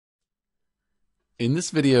In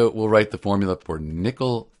this video, we'll write the formula for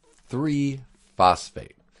nickel 3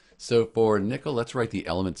 phosphate. So for nickel, let's write the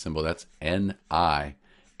element symbol. That's Ni.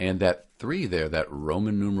 And that 3 there, that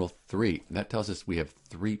Roman numeral 3, that tells us we have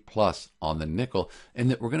 3 plus on the nickel,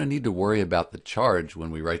 and that we're going to need to worry about the charge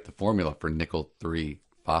when we write the formula for nickel 3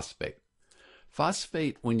 phosphate.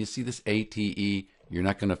 Phosphate, when you see this ATE, you're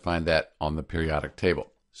not going to find that on the periodic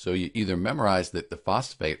table. So you either memorize that the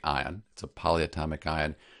phosphate ion, it's a polyatomic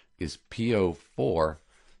ion, is PO4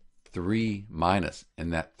 3 minus,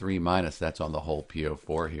 and that 3 minus, that's on the whole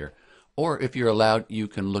PO4 here. Or if you're allowed, you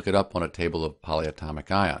can look it up on a table of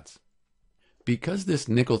polyatomic ions. Because this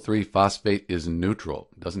nickel 3 phosphate is neutral,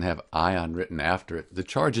 doesn't have ion written after it, the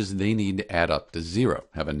charges they need to add up to 0,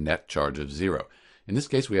 have a net charge of 0. In this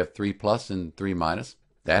case, we have 3 plus and 3 minus.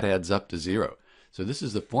 That adds up to 0. So this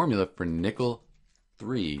is the formula for nickel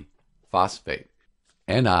 3 phosphate,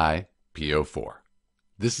 NiPO4.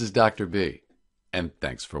 This is Dr. B, and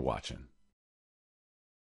thanks for watching.